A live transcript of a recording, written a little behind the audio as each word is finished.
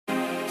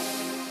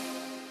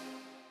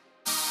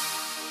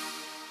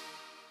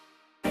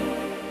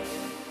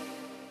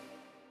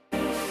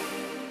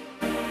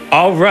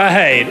All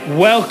right,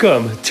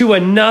 welcome to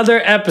another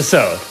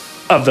episode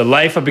of the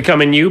Life of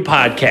Becoming You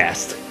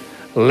podcast.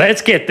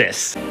 Let's get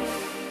this.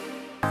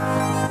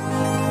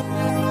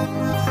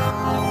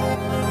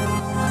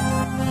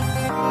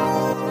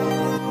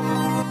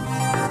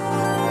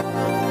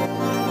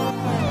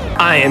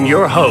 I am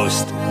your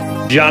host,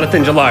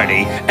 Jonathan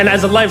Gilardi, and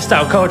as a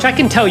lifestyle coach, I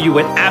can tell you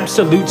with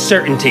absolute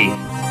certainty,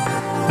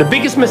 the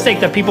biggest mistake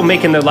that people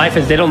make in their life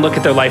is they don't look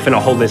at their life in a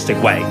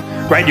holistic way,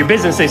 right? Your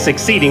business is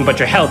succeeding, but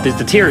your health is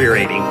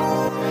deteriorating.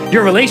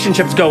 Your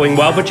relationship's going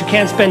well, but you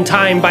can't spend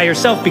time by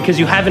yourself because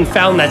you haven't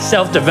found that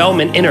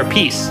self-development inner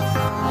peace.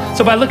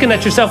 So by looking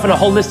at yourself in a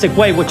holistic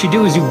way, what you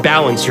do is you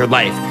balance your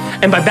life.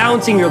 And by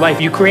balancing your life,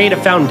 you create a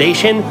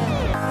foundation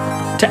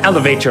to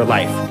elevate your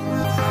life.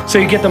 So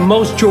you get the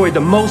most joy,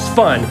 the most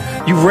fun,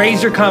 you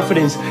raise your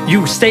confidence,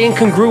 you stay in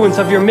congruence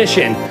of your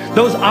mission.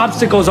 Those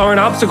obstacles aren't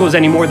obstacles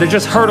anymore, they're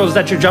just hurdles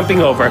that you're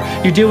jumping over.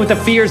 You deal with the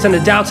fears and the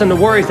doubts and the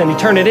worries, and you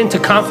turn it into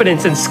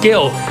confidence and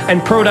skill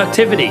and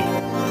productivity.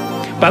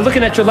 By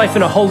looking at your life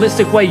in a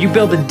holistic way, you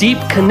build a deep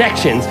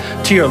connections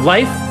to your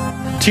life,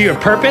 to your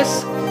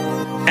purpose,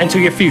 and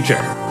to your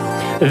future.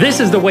 This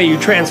is the way you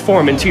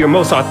transform into your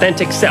most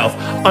authentic self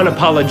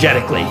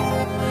unapologetically.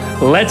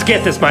 Let's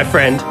get this, my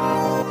friend.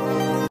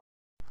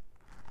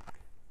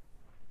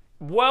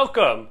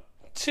 Welcome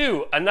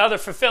to another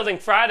fulfilling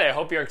Friday. I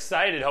hope you're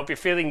excited. Hope you're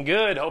feeling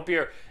good. Hope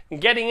you're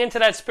getting into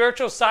that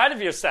spiritual side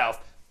of yourself.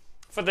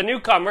 For the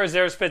newcomers,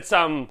 there's been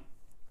some,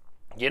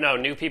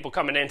 new people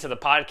coming into the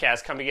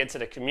podcast, coming into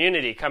the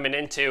community, coming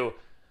into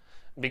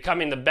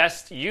becoming the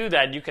best you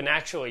that you can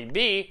actually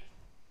be.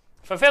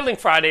 Fulfilling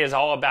Friday is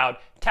all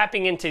about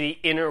tapping into the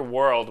inner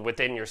world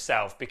within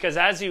yourself. Because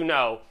as you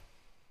know,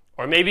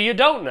 or maybe you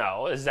don't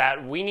know, is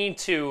that we need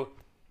to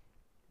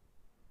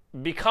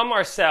become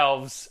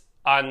ourselves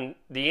on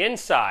the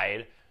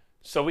inside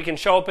so we can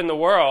show up in the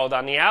world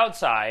on the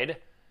outside.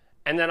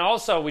 And then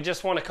also we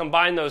just want to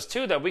combine those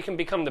two, that we can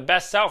become the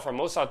best self, our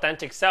most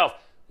authentic self,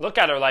 look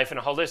at our life in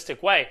a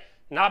holistic way,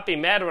 not be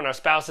mad when our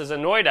spouse is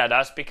annoyed at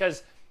us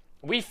because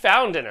we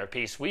found inner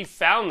peace, we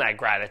found that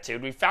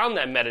gratitude, we found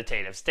that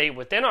meditative state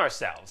within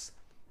ourselves,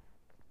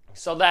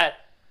 so that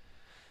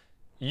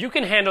you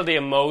can handle the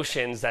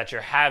emotions that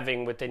you're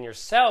having within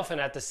yourself,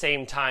 and at the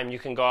same time you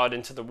can go out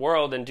into the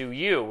world and do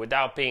you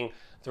without being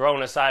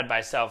thrown aside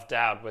by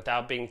self-doubt,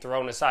 without being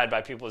thrown aside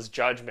by people's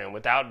judgment,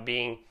 without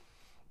being,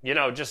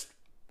 just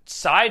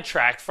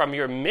sidetracked from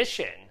your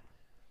mission,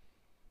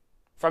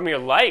 from your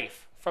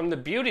life, from the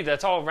beauty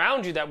that's all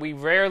around you that we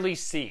rarely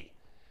see.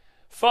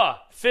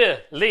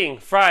 Fulfilling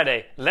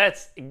Friday.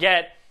 Let's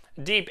get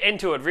deep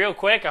into it real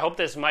quick. I hope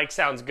this mic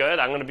sounds good.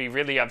 I'm going to be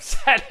really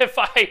upset if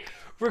I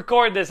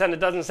record this and it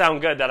doesn't sound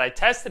good. That I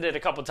tested it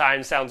a couple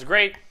times. Sounds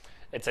great.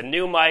 It's a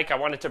new mic. I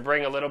wanted to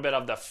bring a little bit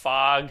of the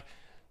fog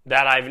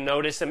that I've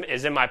noticed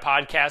is in my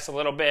podcast a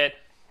little bit,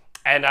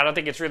 and I don't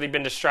think it's really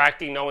been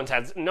distracting. No one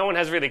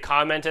has really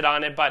commented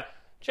on it, but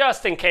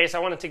just in case, I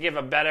wanted to give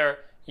a better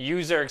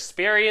user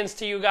experience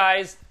to you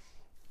guys.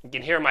 You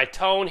can hear my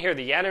tone, hear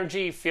the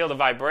energy, feel the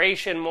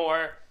vibration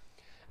more, and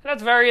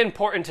that's very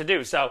important to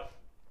do. So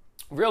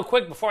real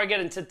quick before I get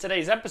into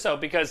today's episode,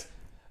 because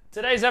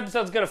today's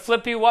episode is going to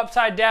flip you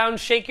upside down,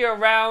 shake you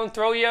around,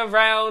 throw you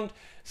around.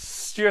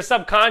 Your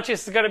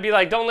subconscious is going to be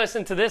like, don't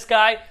listen to this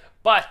guy,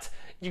 but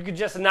you're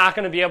just not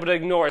going to be able to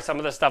ignore some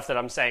of the stuff that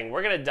I'm saying.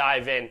 We're going to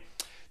dive in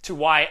to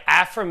why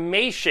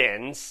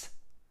affirmations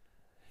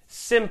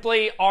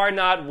simply are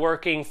not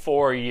working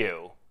for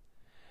you.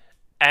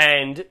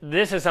 And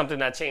this is something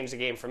that changed the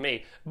game for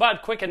me.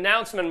 But quick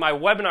announcement, my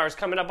webinar is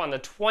coming up on the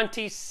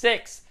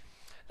 26th.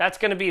 That's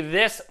going to be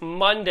this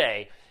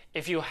Monday.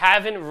 If you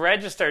haven't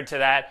registered to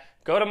that,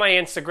 go to my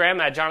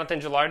Instagram at Jonathan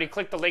Gilardi,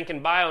 click the link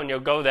in bio and you'll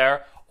go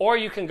there. Or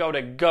you can go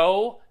to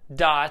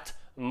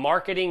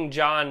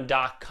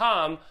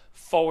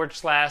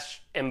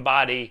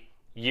go.marketingjohn.com/embody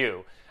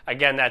you.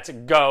 Again, that's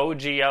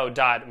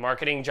go.marketingjohn,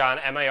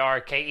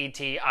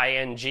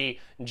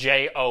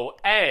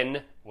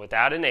 marketingjon,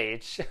 without an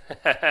H,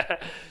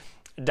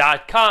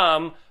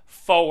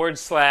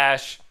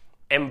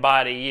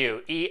 .com/embody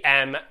you,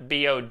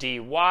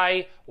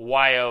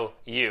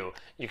 EMBODYYOU.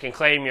 You can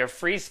claim your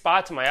free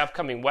spot to my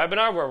upcoming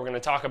webinar where we're going to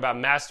talk about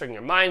mastering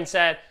your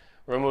mindset,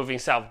 removing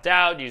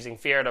self-doubt, using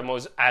fear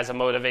as a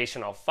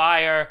motivational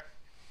fire,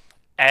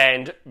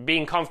 and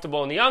being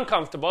comfortable in the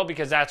uncomfortable,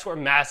 because that's where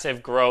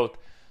massive growth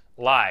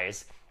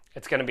lies.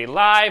 It's going to be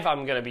live.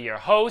 I'm going to be your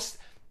host.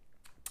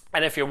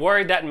 And if you're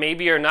worried that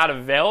maybe you're not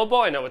available,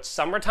 I know it's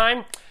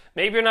summertime,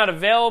 maybe you're not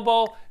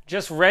available,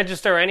 just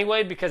register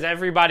anyway, because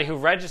everybody who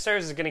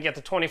registers is going to get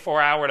the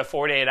 24-hour to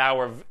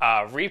 48-hour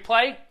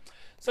replay.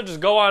 So just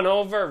go on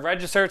over,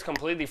 register. It's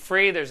completely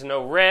free. There's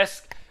no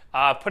risk.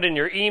 Put in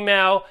your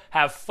email,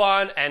 have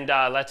fun, and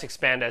let's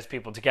expand as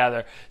people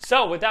together.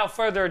 So without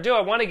further ado,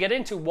 I want to get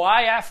into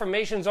why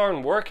affirmations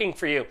aren't working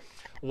for you,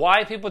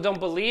 why people don't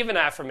believe in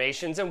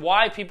affirmations, and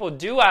why people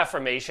do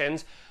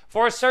affirmations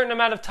for a certain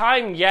amount of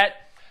time,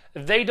 yet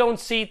they don't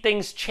see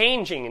things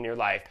changing in your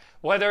life.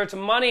 Whether it's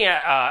money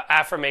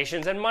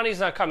affirmations and money's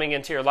not coming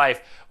into your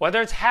life.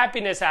 Whether it's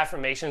happiness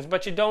affirmations,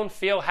 but you don't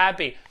feel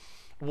happy.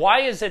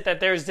 Why is it that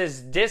there's this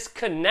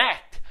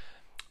disconnect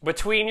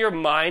between your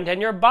mind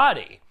and your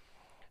body?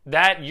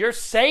 That you're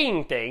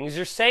saying things,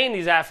 you're saying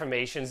these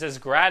affirmations, this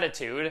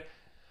gratitude,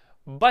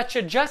 but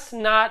you're just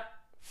not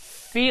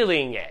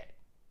feeling it.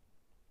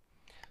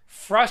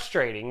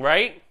 Frustrating,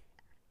 right?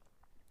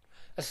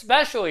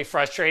 Especially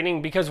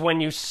frustrating because when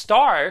you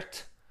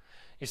start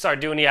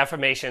doing the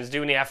affirmations,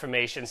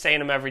 saying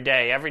them every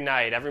day, every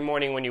night, every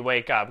morning when you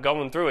wake up,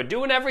 going through it,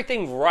 doing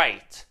everything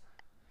right.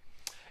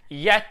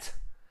 Yet,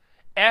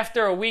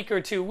 after a week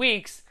or 2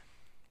 weeks,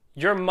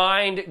 your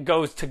mind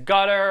goes to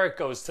gutter,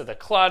 goes to the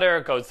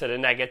clutter, goes to the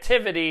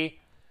negativity.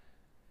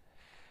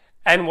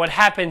 And what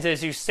happens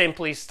is you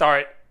simply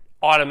start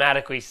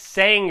automatically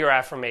saying your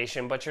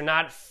affirmation, but you're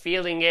not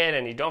feeling it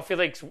and you don't feel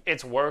like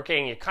it's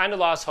working. You kind of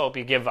lost hope,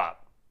 you give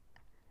up.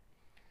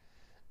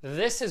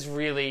 This is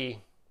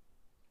really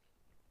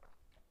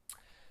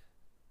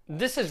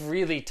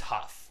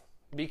tough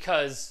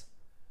because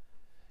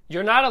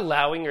you're not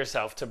allowing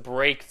yourself to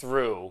break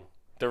through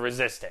the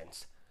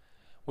resistance.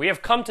 We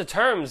have come to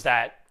terms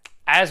that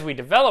as we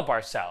develop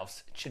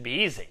ourselves, it should be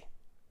easy,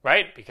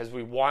 right? Because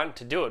we want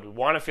to do it. We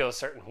want to feel a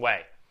certain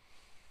way.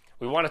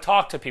 We want to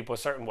talk to people a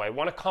certain way. We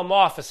want to come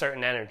off a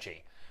certain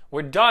energy.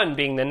 We're done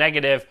being the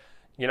negative,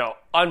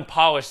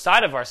 unpolished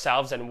side of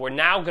ourselves, and we're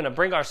now going to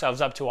bring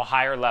ourselves up to a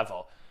higher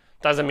level.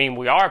 Doesn't mean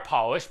we are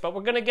polished, but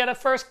we're going to get a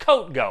first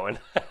coat going.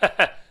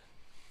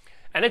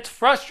 And it's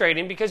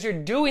frustrating because you're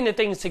doing the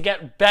things to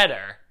get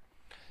better,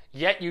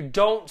 yet you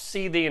don't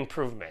see the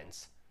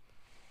improvements.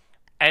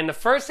 And the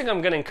first thing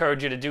I'm going to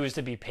encourage you to do is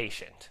to be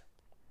patient.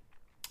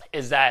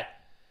 Is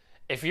that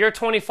if you're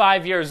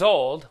 25 years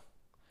old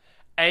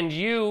and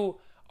you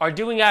are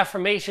doing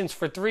affirmations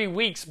for 3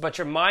 weeks, but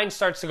your mind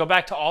starts to go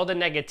back to all the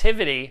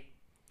negativity,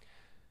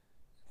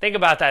 think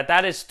about that.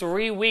 That is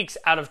 3 weeks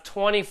out of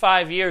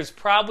 25 years,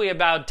 probably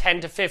about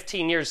 10 to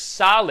 15 years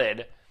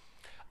solid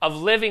of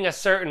living a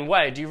certain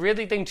way. Do you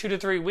really think 2 to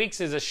 3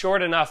 weeks is a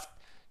short enough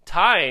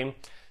time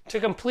to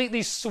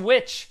completely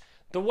switch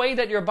the way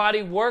that your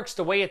body works,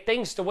 the way it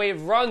thinks, the way it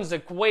runs,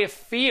 the way it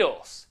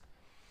feels?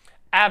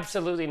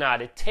 Absolutely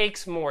not. It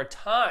takes more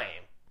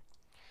time.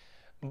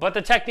 But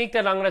the technique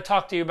that I'm going to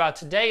talk to you about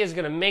today is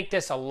going to make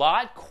this a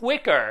lot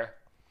quicker,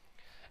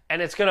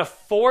 and it's going to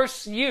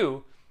force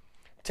you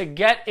to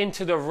get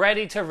into the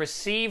ready to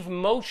receive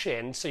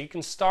motion so you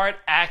can start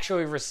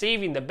actually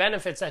receiving the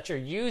benefits that you're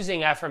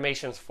using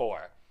affirmations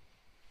for.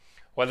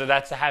 Whether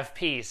that's to have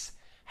peace,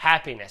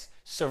 happiness,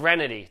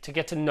 serenity, to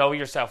get to know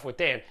yourself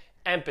within,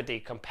 empathy,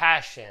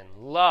 compassion,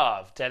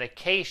 love,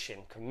 dedication,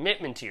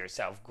 commitment to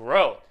yourself,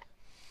 growth.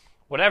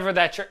 Whatever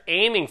that you're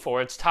aiming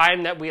for, it's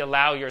time that we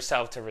allow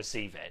yourself to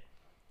receive it.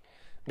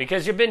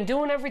 Because you've been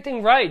doing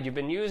everything right. You've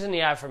been using the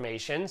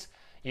affirmations.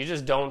 You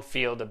just don't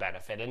feel the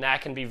benefit. And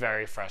that can be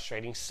very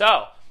frustrating.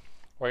 So,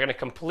 we're going to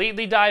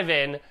completely dive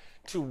in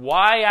to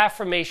why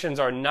affirmations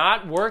are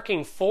not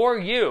working for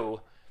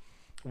you,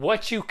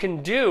 what you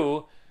can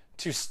do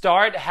to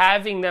start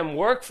having them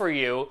work for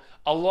you,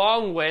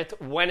 along with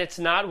when it's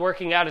not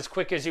working out as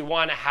quick as you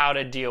want, how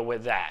to deal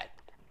with that.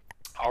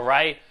 All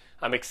right?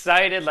 I'm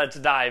excited. Let's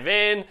dive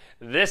in.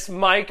 This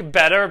mic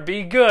better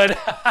be good.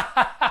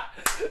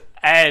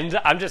 And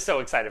I'm just so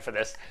excited for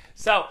this.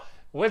 So,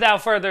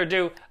 without further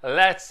ado,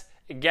 let's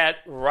get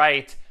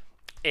right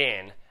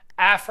in.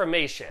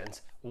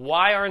 Affirmations.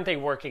 Why aren't they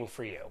working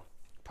for you?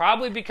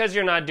 Probably because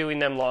you're not doing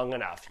them long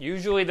enough.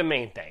 Usually the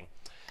main thing.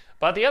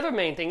 But the other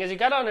main thing is you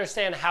got to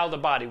understand how the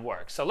body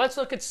works. So let's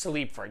look at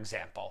sleep, for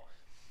example.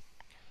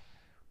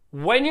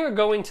 When you're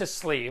going to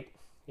sleep,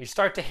 you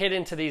start to hit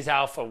into these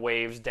alpha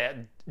waves,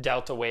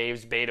 delta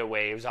waves, beta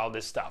waves, all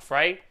this stuff,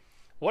 right?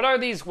 What are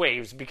these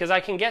waves? Because I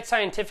can get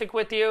scientific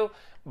with you,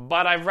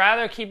 but I'd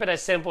rather keep it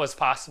as simple as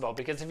possible,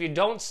 because if you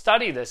don't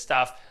study this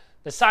stuff,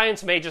 the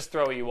science may just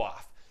throw you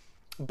off.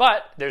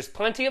 But there's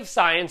plenty of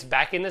science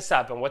backing this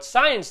up, and what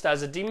science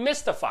does, it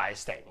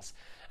demystifies things.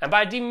 And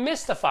by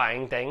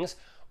demystifying things,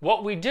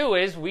 what we do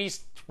is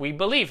we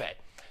believe it.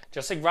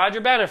 Just like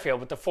Roger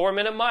Bannifield with the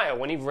 4-minute mile.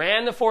 When he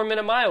ran the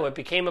 4-minute mile, it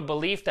became a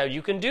belief that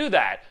you can do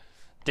that.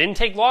 Didn't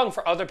take long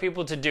for other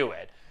people to do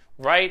it,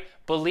 right?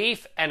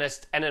 Belief and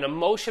an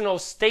emotional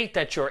state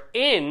that you're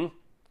in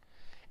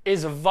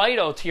is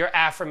vital to your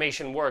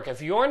affirmation work.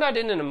 If you're not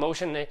in an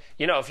emotion,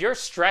 if you're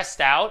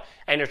stressed out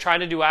and you're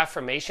trying to do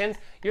affirmations,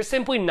 you're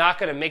simply not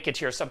going to make it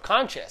to your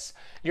subconscious.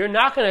 You're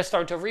not going to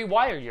start to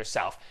rewire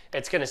yourself.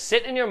 It's going to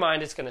sit in your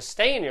mind. It's going to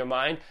stay in your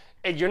mind.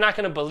 You're not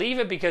going to believe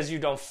it because you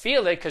don't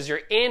feel it, because you're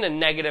in a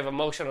negative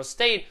emotional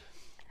state,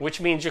 which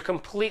means you're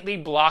completely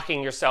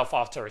blocking yourself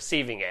off to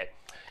receiving it.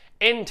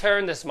 In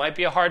turn, this might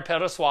be a hard pill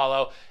to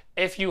swallow.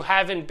 If you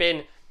haven't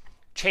been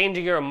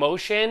changing your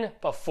emotion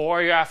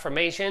before your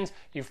affirmations,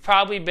 you've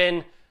probably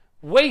been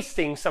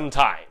wasting some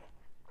time.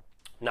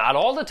 Not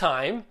all the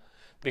time,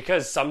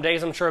 because some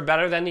days I'm sure are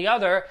better than the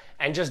other,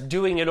 and just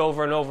doing it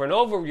over and over and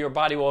over, your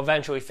body will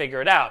eventually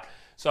figure it out.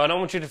 So I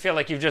don't want you to feel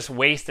like you've just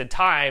wasted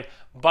time,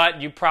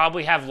 but you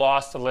probably have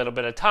lost a little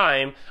bit of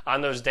time on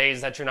those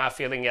days that you're not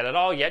feeling it at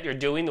all, yet you're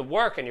doing the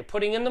work and you're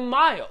putting in the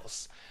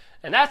miles.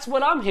 And that's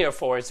what I'm here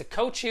for, is to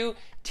coach you,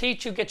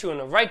 teach you, get you in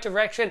the right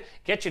direction,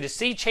 get you to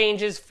see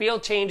changes, feel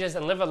changes,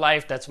 and live a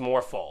life that's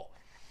more full.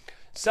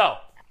 So,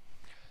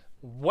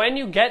 when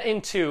you get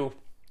into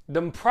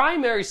the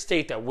primary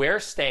state that we're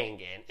staying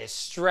in is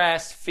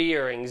stress,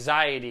 fear,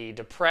 anxiety,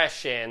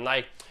 depression.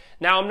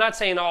 Now I'm not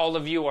saying all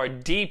of you are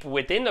deep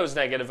within those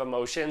negative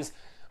emotions,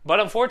 but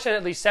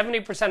unfortunately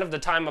 70% of the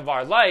time of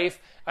our life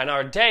and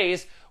our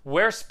days,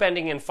 we're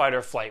spending in fight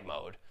or flight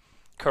mode.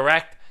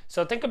 Correct?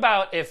 So think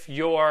about if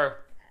you're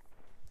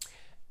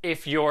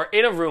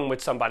in a room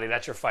with somebody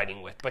that you're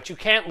fighting with, but you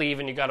can't leave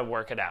and you got to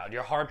work it out.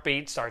 Your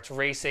heartbeat starts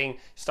racing,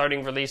 starting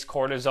to release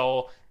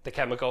cortisol, the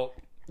chemical,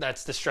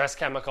 that's the stress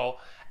chemical,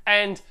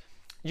 and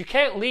you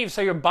can't leave,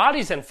 so your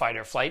body's in fight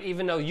or flight,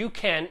 even though you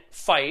can't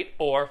fight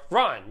or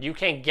run. You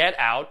can't get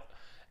out,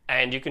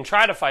 and you can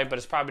try to fight, but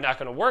it's probably not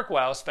going to work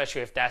well,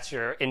 especially if that's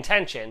your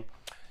intention.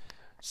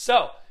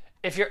 So,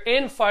 if you're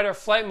in fight or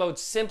flight mode,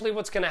 simply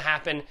what's going to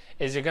happen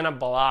is you're going to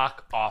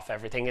block off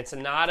everything. It's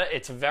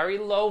very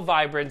low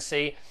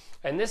vibrancy,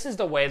 and this is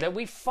the way that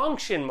we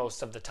function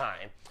most of the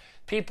time.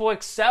 People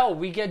excel,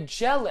 we get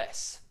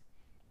jealous.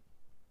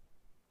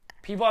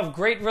 People have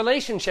great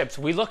relationships.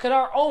 We look at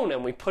our own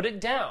and we put it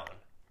down.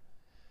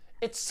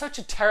 It's such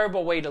a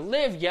terrible way to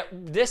live, yet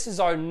this is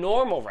our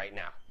normal right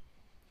now.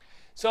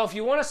 So if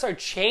you want to start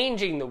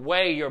changing the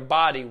way your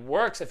body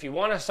works, if you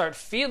want to start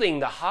feeling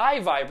the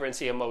high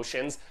vibrancy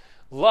emotions,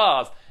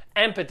 love,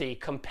 empathy,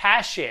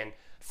 compassion,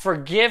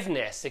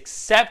 forgiveness,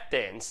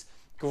 acceptance,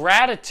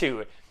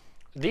 gratitude,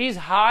 these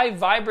high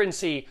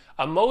vibrancy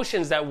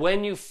emotions that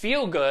when you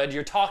feel good,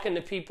 you're talking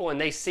to people and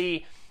they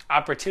see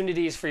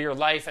opportunities for your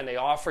life and they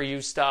offer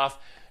you stuff.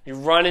 You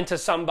run into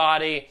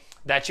somebody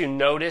that you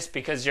notice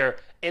because you're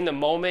in the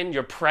moment,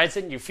 you're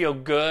present, you feel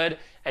good,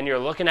 and you're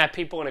looking at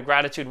people in a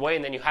gratitude way,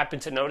 and then you happen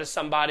to notice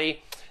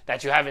somebody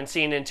that you haven't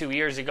seen in 2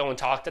 years. You go and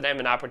talk to them,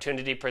 an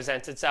opportunity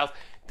presents itself.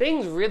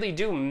 Things really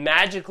do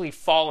magically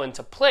fall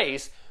into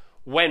place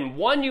when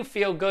 1, you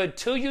feel good,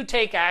 2, you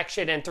take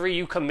action, and 3,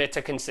 you commit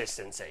to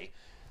consistency.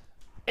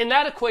 In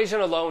that equation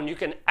alone, you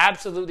can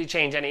absolutely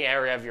change any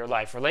area of your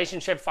life.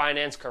 Relationship,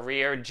 finance,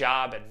 career,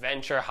 job,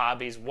 adventure,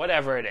 hobbies,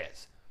 whatever it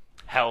is.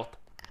 Health.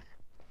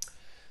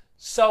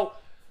 So,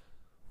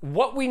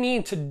 what we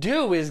need to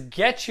do is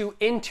get you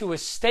into a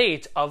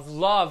state of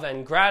love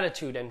and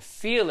gratitude and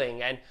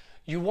feeling, and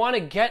you want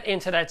to get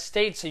into that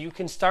state so you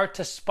can start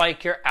to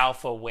spike your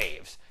alpha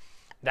waves.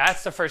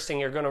 That's the first thing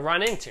you're going to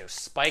run into,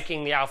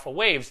 spiking the alpha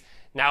waves.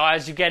 Now,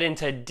 as you get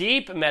into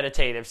deep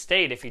meditative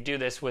state, if you do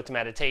this with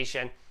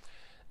meditation,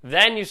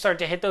 then you start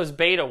to hit those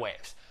beta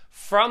waves.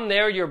 From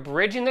there, you're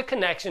bridging the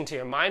connection to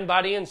your mind,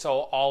 body, and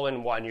soul all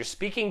in one. You're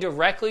speaking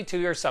directly to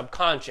your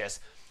subconscious.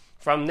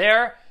 From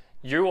there,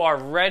 you are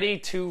ready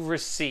to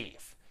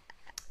receive.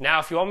 Now,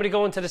 if you want me to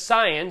go into the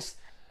science,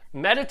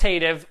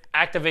 meditative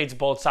activates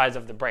both sides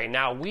of the brain.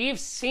 Now, we've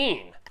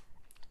seen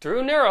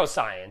through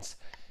neuroscience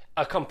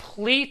a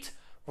complete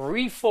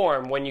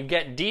reform when you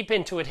get deep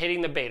into it,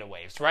 hitting the beta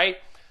waves, right?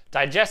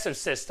 Digestive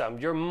system,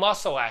 your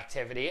muscle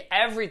activity,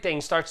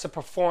 everything starts to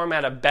perform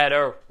at a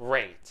better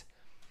rate.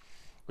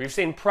 We've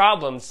seen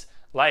problems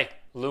like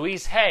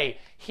Louise Hay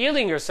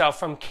healing herself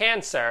from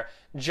cancer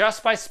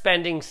just by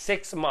spending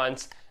 6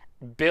 months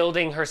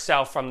building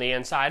herself from the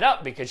inside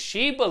up, because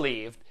she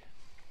believed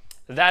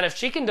that if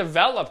she can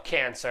develop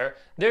cancer,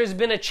 there's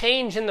been a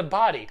change in the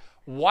body.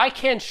 Why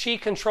can't she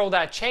control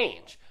that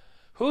change?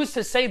 Who's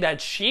to say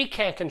that she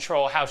can't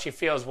control how she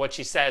feels, what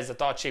she says, the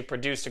thoughts she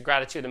produced, the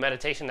gratitude, the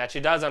meditation that she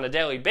does on a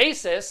daily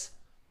basis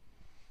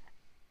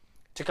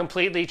to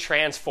completely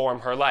transform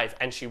her life?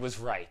 And she was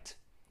right.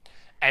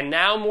 And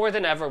now more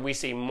than ever, we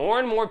see more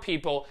and more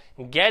people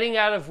getting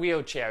out of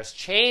wheelchairs,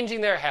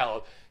 changing their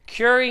health,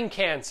 curing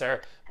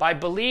cancer by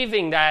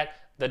believing that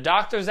the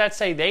doctors that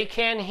say they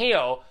can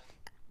heal,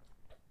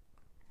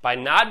 by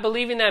not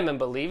believing them and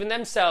believing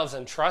themselves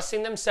and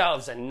trusting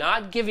themselves and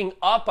not giving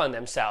up on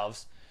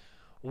themselves,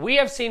 we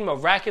have seen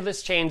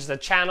miraculous change. The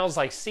channels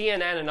like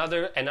CNN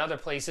and other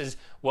places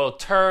will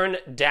turn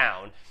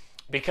down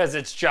because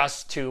it's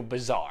just too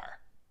bizarre.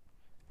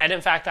 And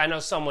in fact, I know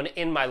someone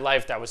in my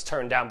life that was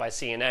turned down by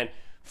CNN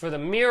for the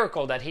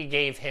miracle that he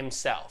gave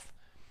himself.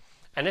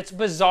 And it's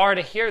bizarre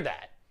to hear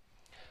that,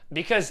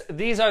 because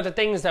these are the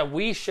things that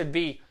we should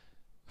be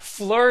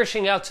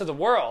flourishing out to the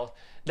world.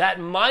 That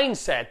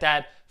mindset,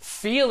 that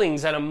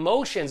feelings and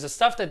emotions, the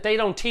stuff that they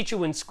don't teach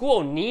you in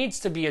school, needs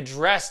to be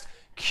addressed,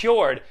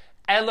 cured,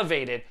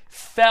 elevated,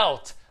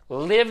 felt,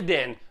 lived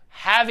in,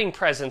 having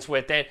presence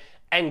with it,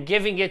 and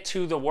giving it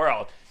to the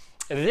world.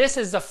 This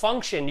is the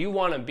function you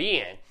want to be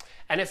in.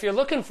 And if you're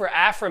looking for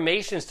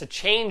affirmations to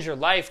change your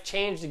life,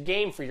 change the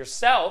game for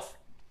yourself,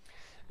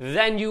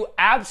 then you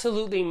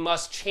absolutely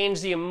must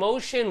change the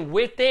emotion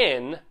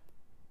within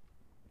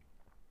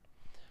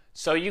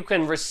so you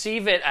can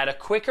receive it at a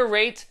quicker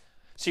rate,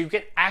 so you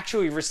can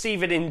actually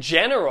receive it in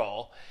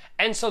general,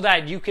 and so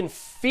that you can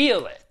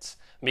feel it.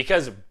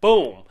 because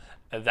boom,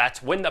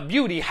 that's when the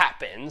beauty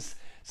happens.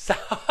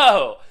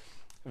 So,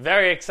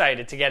 very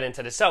excited to get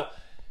into this. So,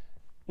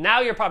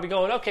 now you're probably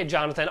going, okay,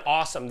 Jonathan,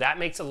 awesome. That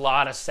makes a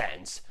lot of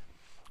sense.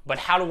 But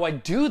how do I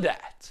do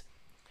that?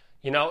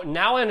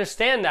 Now I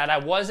understand that I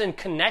wasn't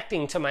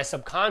connecting to my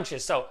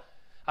subconscious. So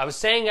I was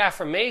saying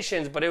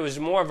affirmations, but it was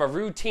more of a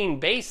routine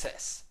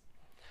basis.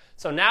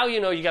 So now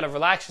you got to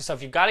relax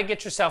yourself. You've got to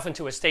get yourself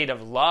into a state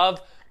of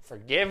love,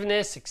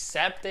 forgiveness,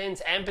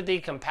 acceptance, empathy,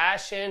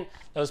 compassion,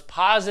 those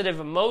positive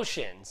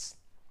emotions,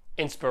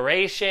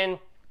 inspiration,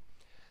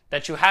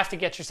 that you have to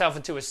get yourself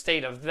into a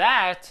state of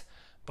that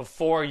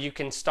before you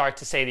can start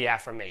to say the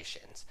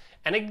affirmations.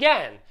 And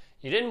again,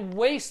 you didn't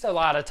waste a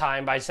lot of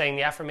time by saying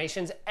the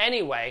affirmations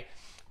anyway,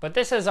 but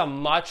this is a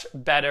much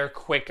better,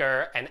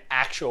 quicker, and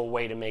actual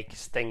way to make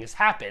things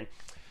happen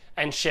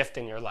and shift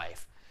in your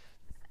life.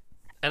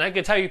 And I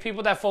can tell you,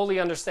 people that fully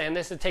understand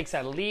this, it takes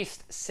at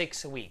least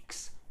 6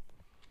 weeks.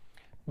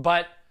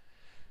 But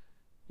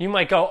you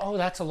might go, oh,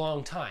 that's a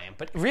long time.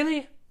 But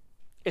really?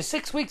 Is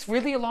 6 weeks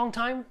really a long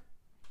time?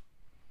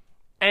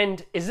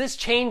 And is this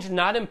change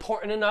not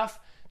important enough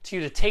to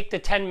you to take the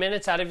 10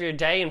 minutes out of your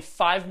day and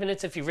 5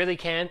 minutes if you really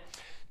can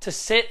to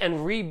sit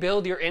and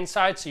rebuild your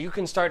inside so you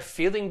can start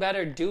feeling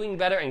better, doing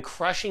better, and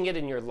crushing it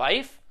in your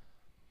life?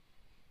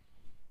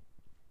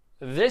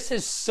 This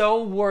is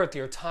so worth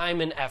your time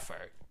and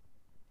effort.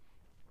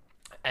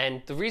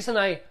 And the reason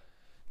I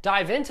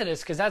dive into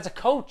this, because as a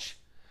coach,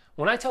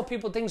 when I tell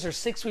people things are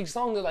 6 weeks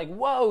long, they're like,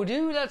 whoa,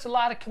 dude, that's a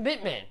lot of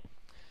commitment.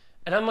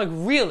 And I'm like,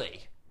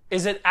 really?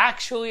 Is it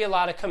actually a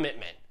lot of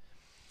commitment?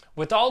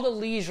 With all the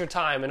leisure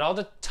time and all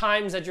the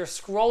times that you're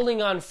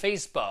scrolling on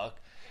Facebook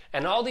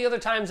and all the other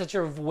times that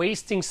you're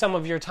wasting some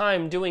of your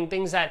time doing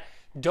things that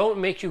don't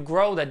make you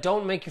grow, that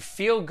don't make you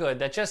feel good,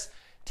 that just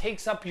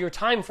takes up your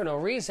time for no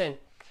reason,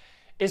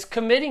 is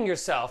committing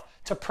yourself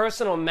to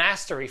personal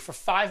mastery for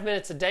 5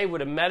 minutes a day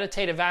with a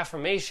meditative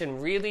affirmation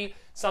really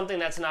something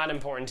that's not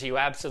important to you?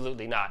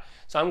 Absolutely not.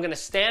 So I'm going to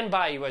stand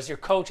by you as your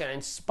coach and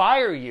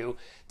inspire you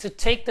to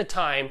take the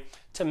time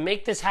to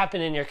make this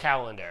happen in your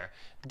calendar.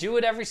 Do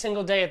it every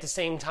single day at the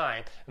same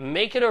time.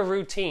 Make it a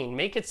routine.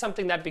 Make it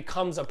something that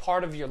becomes a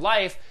part of your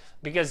life,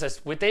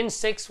 because within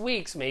 6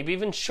 weeks, maybe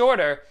even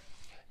shorter,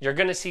 you're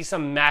going to see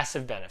some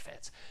massive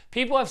benefits.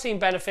 People have seen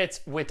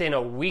benefits within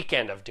a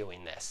weekend of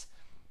doing this.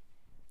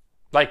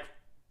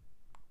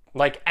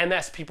 Like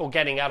MS people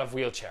getting out of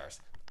wheelchairs.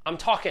 I'm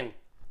talking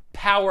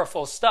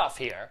powerful stuff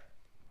here.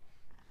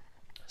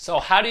 So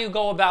how do you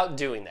go about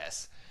doing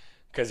this?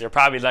 Because you're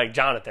probably like,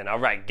 Jonathan, all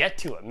right, get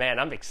to it, man.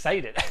 I'm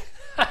excited.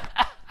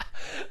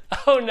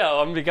 Oh no,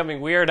 I'm becoming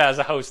weird as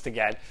a host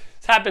again.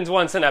 This happens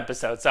once an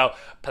episode, so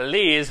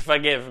please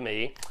forgive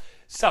me.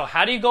 So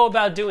how do you go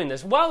about doing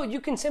this? Well, you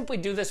can simply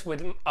do this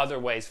with other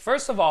ways.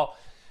 First of all,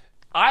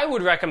 I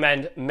would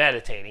recommend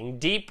meditating,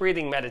 deep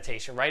breathing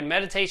meditation, right?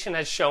 Meditation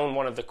has shown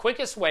one of the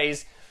quickest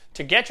ways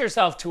to get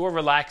yourself to a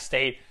relaxed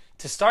state,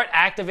 to start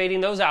activating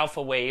those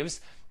alpha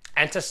waves,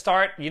 and to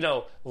start,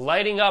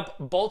 lighting up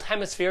both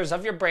hemispheres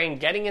of your brain,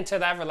 getting into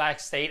that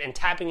relaxed state and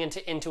tapping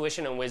into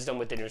intuition and wisdom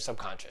within your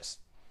subconscious.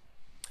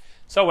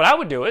 So what I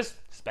would do is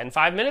spend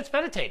 5 minutes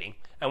meditating.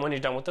 And when you're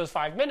done with those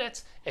 5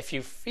 minutes, if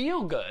you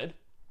feel good,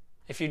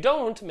 if you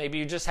don't, maybe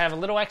you just have a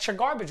little extra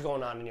garbage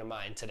going on in your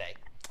mind today.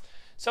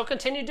 So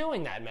continue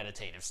doing that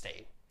meditative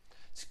state.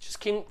 So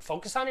just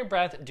focus on your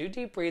breath, do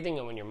deep breathing,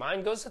 and when your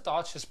mind goes to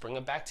thoughts, just bring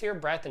it back to your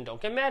breath and don't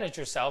get mad at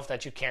yourself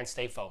that you can't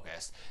stay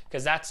focused,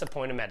 because that's the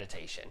point of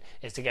meditation,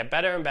 is to get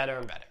better and better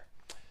and better.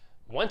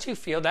 Once you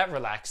feel that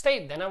relaxed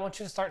state, then I want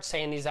you to start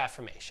saying these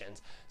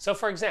affirmations. So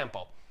for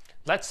example,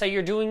 let's say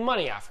you're doing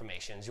money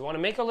affirmations. You want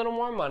to make a little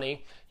more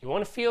money, you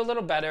want to feel a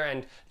little better,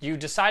 and you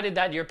decided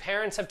that your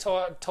parents have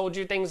told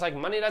you things like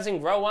money doesn't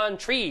grow on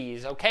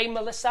trees. Okay,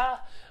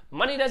 Melissa?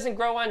 Money doesn't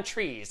grow on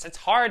trees. It's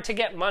hard to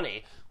get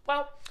money.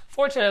 Well,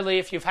 fortunately,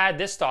 if you've had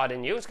this thought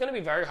in you, it's going to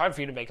be very hard for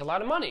you to make a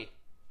lot of money.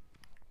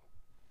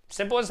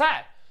 Simple as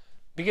that.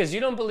 Because you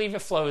don't believe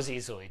it flows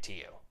easily to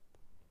you.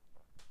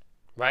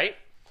 Right?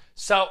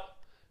 So,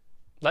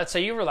 let's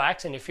say you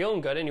relax and you're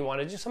feeling good and you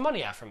want to do some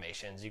money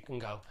affirmations. You can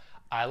go,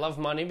 I love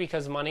money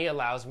because money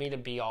allows me to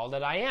be all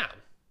that I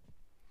am.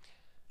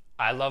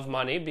 I love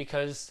money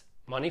because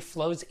money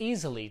flows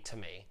easily to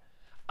me.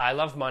 I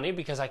love money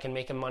because I can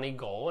make a money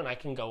goal and I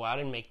can go out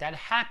and make that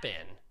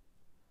happen.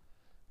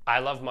 I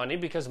love money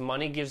because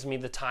money gives me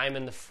the time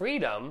and the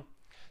freedom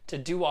to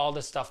do all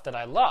the stuff that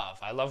I love.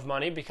 I love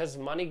money because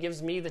money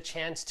gives me the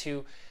chance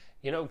to,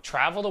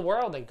 travel the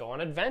world and go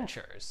on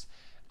adventures.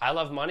 I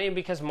love money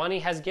because money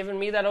has given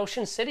me that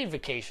Ocean City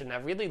vacation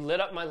that really lit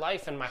up my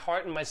life and my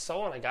heart and my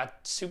soul, and I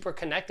got super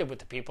connected with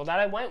the people that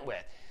I went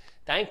with.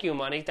 Thank you,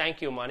 money.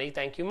 Thank you, money.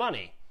 Thank you,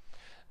 money.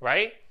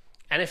 Right?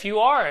 And if you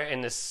are in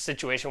this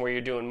situation where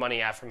you're doing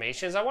money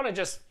affirmations, I want to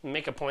just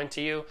make a point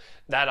to you,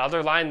 that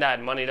other line,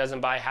 that money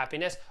doesn't buy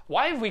happiness.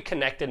 Why have we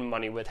connected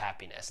money with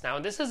happiness? Now,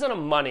 this isn't a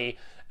money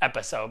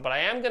episode, but I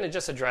am going to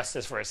just address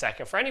this for a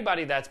second. For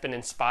anybody that's been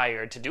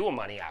inspired to do a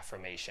money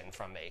affirmation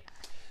from me,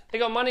 they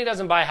go, money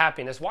doesn't buy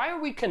happiness. Why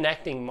are we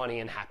connecting money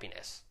and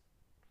happiness?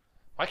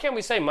 Why can't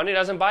we say money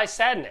doesn't buy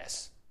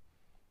sadness?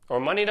 Or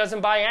money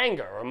doesn't buy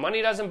anger? Or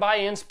money doesn't buy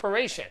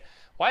inspiration?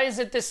 Why is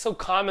it this so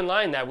common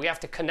line that we have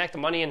to connect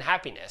money and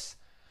happiness?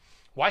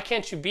 Why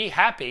can't you be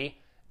happy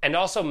and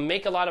also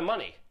make a lot of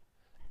money?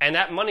 And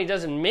that money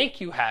doesn't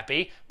make you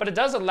happy, but it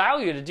does allow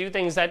you to do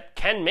things that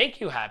can make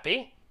you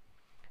happy,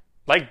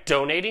 like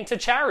donating to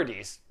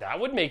charities. That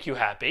would make you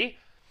happy,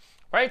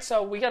 right?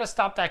 So we got to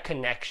stop that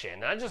connection.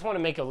 And I just want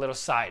to make a little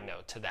side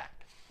note to that,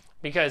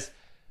 because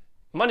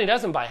money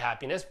doesn't buy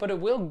happiness, but it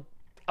will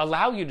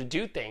allow you to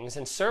do things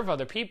and serve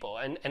other people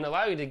and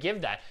allow you to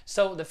give that.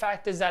 So the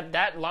fact is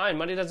that line,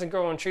 money doesn't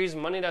grow on trees,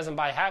 money doesn't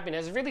buy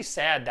happiness, is really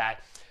sad that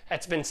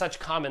it's been such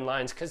common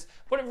lines, because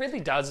what it really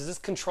does is it's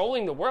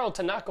controlling the world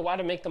to not go out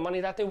and make the money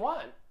that they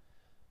want.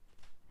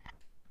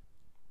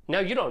 Now,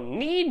 you don't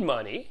need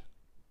money,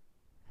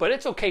 but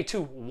it's okay to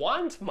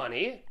want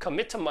money,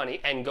 commit to money,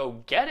 and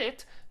go get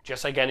it,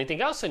 just like anything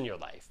else in your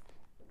life.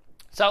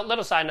 So,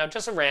 little side note,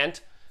 just a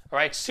rant. All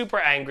right, super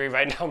angry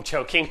right now, I'm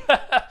joking.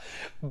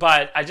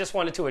 But I just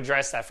wanted to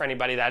address that for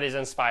anybody that is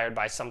inspired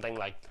by something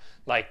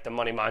like the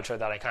money mantra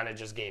that I kind of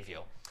just gave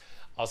you.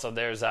 Also,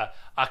 there's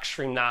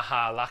Akshrim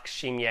Naha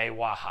Lakshimye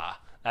Waha.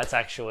 That's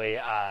actually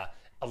a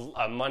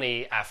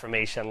money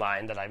affirmation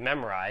line that I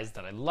memorized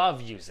that I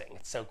love using.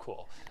 It's so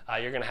cool.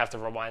 You're going to have to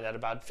rewind that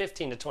about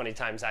 15 to 20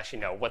 times to actually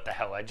know what the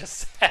hell I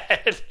just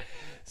said.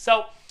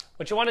 So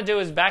what you want to do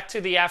is back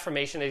to the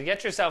affirmation and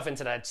get yourself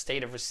into that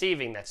state of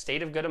receiving, that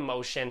state of good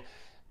emotion.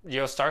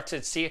 You'll start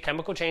to see a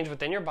chemical change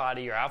within your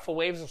body. Your alpha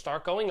waves will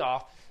start going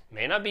off. You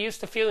may not be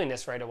used to feeling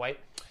this right away.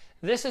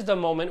 This is the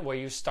moment where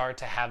you start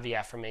to have the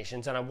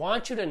affirmations. And I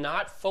want you to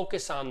not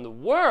focus on the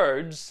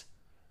words,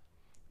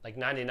 like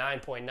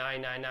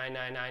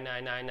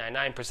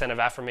 99.9999999% of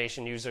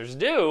affirmation users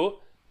do.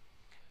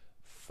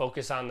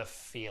 Focus on the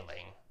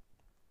feeling.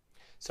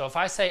 So if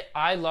I say,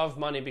 I love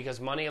money because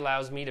money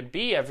allows me to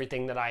be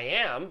everything that I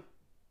am,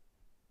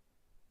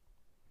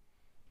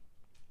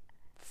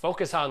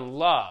 focus on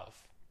love,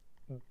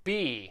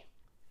 be,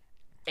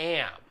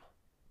 am.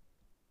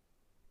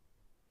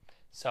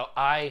 So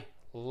I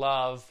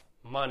love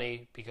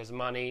money because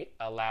money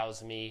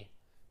allows me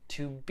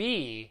to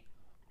be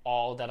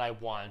all that I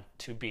want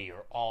to be,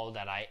 or all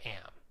that I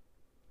am.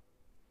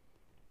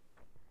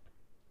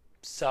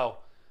 So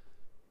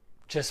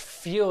just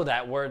feel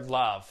that word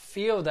love,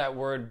 feel that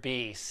word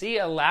be, see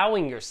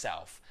allowing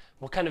yourself.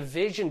 What kind of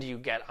vision do you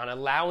get on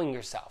allowing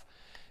yourself?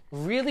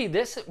 Really,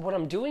 what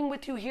I'm doing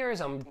with you here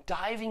is I'm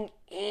diving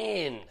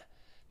in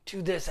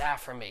to this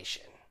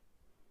affirmation.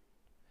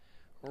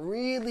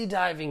 Really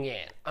diving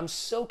in. I'm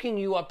soaking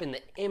you up in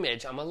the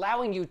image. I'm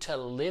allowing you to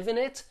live in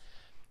it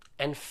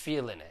and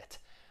feel in it.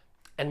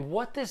 And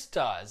what this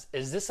does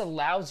is this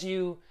allows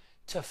you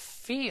to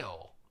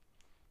feel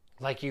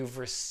like you've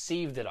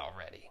received it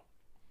already.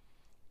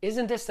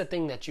 Isn't this the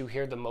thing that you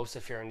hear the most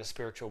if you're in the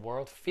spiritual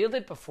world? Feel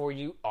it before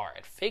you are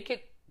it. Fake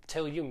it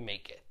till you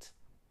make it.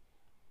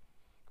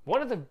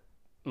 One of the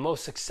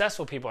most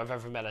successful people I've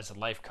ever met as a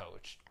life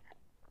coach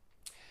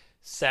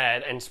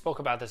said, and spoke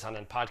about this on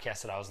a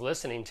podcast that I was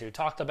listening to,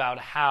 talked about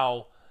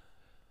how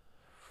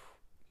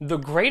the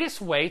greatest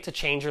way to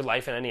change your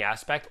life in any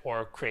aspect,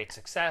 or create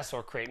success,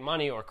 or create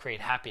money, or create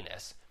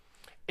happiness,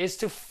 is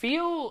to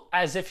feel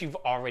as if you've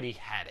already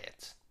had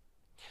it.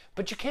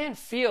 But you can't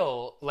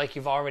feel like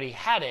you've already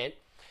had it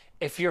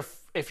if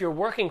you're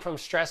working from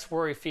stress,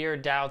 worry, fear,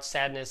 doubt,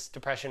 sadness,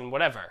 depression,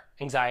 whatever,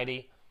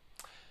 anxiety.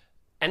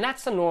 And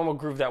that's the normal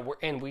groove that we're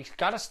in. We've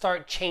got to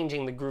start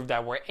changing the groove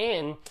that we're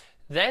in,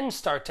 then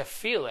start to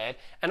feel it,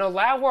 and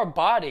allow our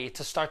body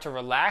to start to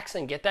relax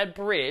and get that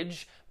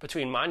bridge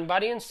between mind,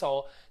 body, and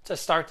soul to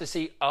start to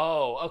see,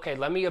 oh, okay,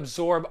 let me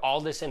absorb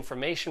all this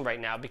information right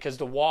now because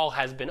the wall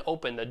has been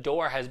opened, the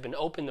door has been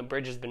opened, the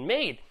bridge has been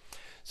made.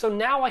 So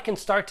now I can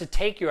start to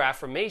take your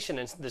affirmation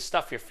and the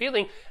stuff you're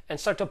feeling and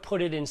start to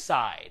put it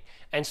inside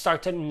and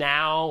start to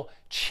now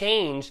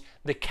change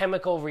the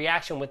chemical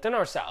reaction within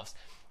ourselves.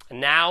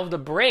 Now the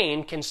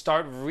brain can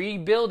start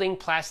rebuilding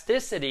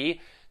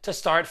plasticity to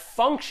start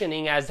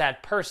functioning as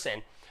that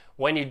person.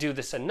 When you do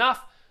this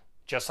enough,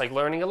 just like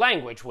learning a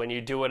language, when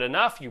you do it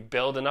enough, you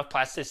build enough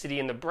plasticity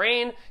in the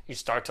brain, you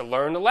start to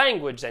learn the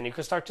language, then you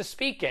can start to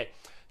speak it.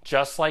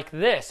 Just like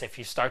this, if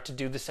you start to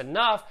do this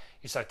enough,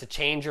 you start to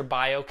change your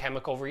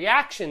biochemical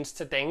reactions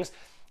to things,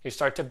 you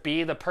start to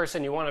be the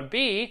person you want to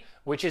be,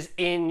 which is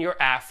in your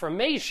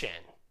affirmation.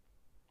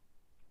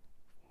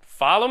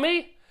 Follow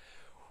me?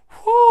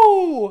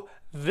 Whoo!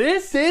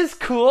 This is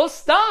cool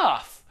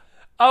stuff.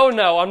 Oh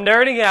no, I'm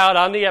nerding out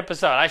on the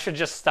episode. I should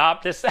just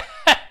stop this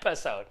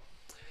episode.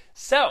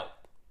 So,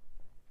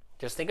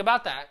 just think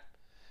about that.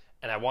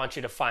 And I want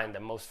you to find the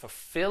most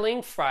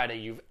fulfilling Friday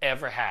you've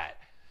ever had.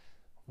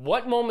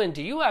 What moment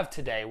do you have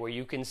today where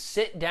you can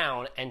sit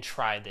down and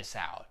try this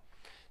out?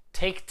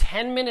 Take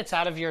 10 minutes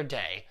out of your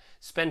day,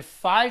 spend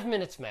 5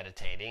 minutes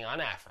meditating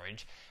on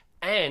average,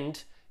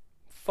 and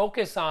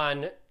focus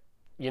on,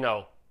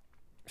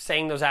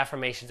 saying those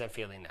affirmations and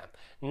feeling them.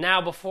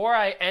 Now, before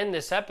I end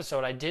this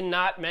episode, I did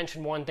not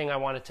mention one thing I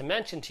wanted to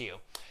mention to you,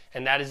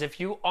 and that is if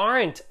you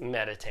aren't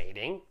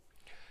meditating,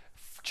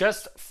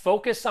 just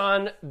focus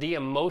on the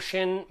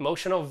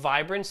emotional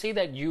vibrancy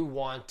that you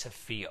want to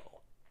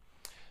feel.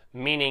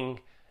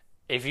 Meaning,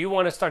 if you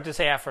want to start to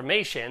say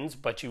affirmations,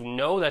 but you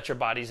know that your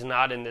body's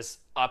not in this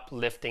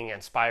uplifting,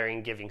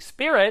 inspiring, giving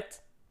spirit,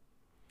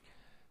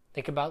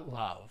 think about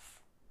love.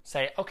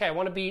 Say, okay, I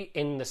want to be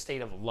in the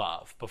state of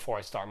love before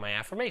I start my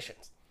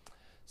affirmations.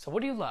 So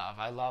what do you love?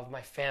 I love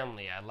my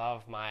family. I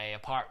love my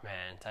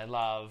apartment. I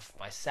love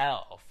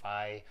myself.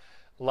 I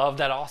love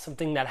that awesome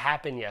thing that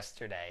happened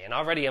yesterday. And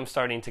already I'm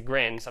starting to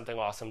grin. Something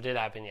awesome did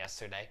happen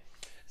yesterday.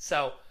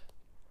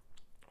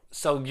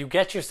 So you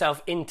get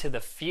yourself into the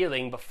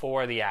feeling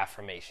before the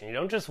affirmation. You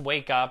don't just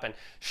wake up and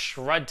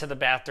strut to the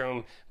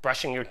bathroom,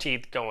 brushing your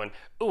teeth, going,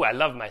 ooh, I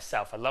love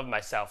myself, I love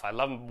myself, I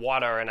love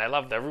water, and I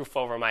love the roof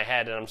over my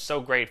head, and I'm so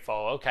grateful.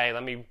 Okay,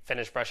 let me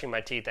finish brushing my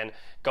teeth and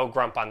go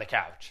grump on the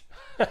couch.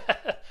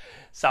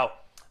 So,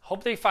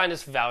 hope that you find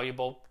this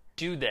valuable.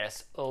 Do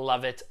this,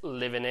 love it,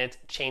 live in it,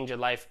 change your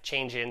life,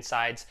 change your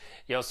insides.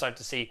 You'll start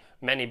to see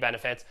many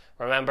benefits.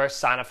 Remember,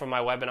 sign up for my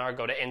webinar.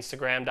 Go to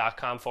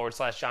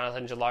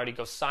Instagram.com/Jonathan Gilardi.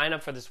 Go sign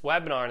up for this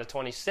webinar on the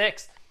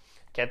 26th.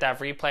 Get that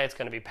replay. It's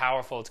going to be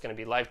powerful. It's going to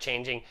be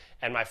life-changing.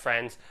 And my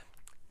friends,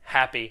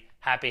 happy,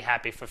 happy,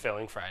 happy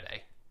Fulfilling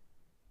Friday.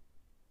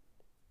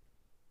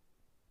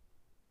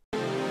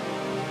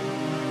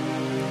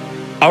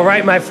 All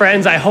right, my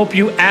friends, I hope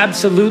you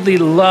absolutely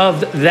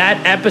loved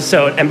that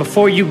episode. And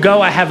before you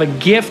go, I have a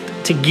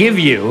gift to give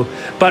you.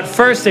 But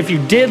first, if you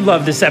did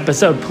love this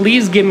episode,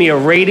 please give me a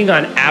rating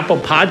on Apple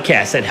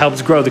Podcasts. It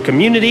helps grow the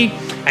community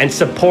and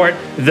support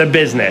the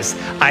business.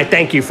 I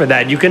thank you for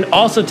that. You can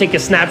also take a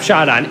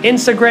snapshot on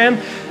Instagram,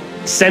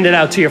 send it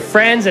out to your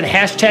friends, and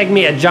hashtag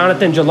me at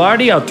Jonathan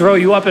Gilardi. I'll throw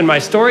you up in my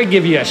story,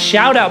 give you a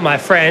shout out, my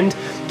friend.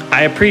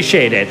 I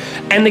appreciate it.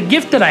 And the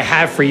gift that I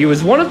have for you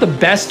is one of the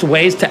best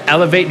ways to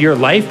elevate your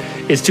life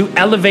is to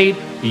elevate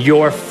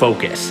your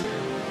focus.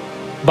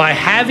 By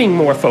having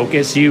more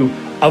focus, you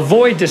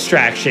avoid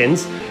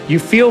distractions, you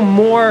feel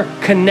more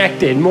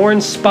connected, more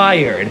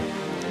inspired,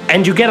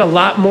 and you get a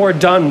lot more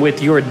done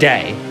with your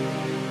day.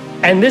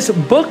 And this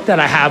book that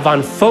I have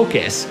on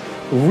focus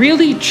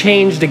really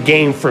changed the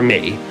game for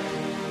me.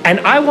 And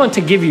I want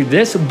to give you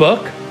this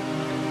book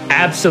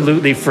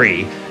absolutely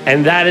free.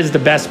 And that is the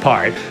best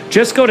part.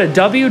 Just go to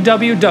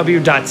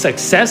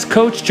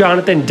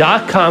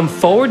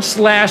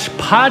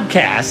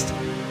www.successcoachjonathan.com/podcast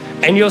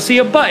and you'll see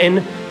a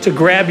button to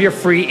grab your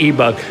free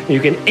ebook. You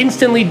can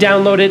instantly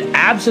download it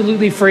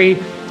absolutely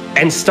free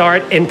and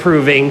start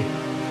improving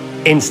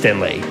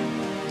instantly.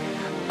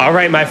 All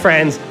right, my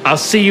friends, I'll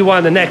see you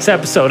on the next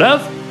episode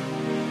of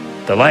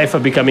The Life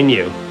of Becoming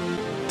You.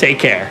 Take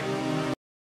care.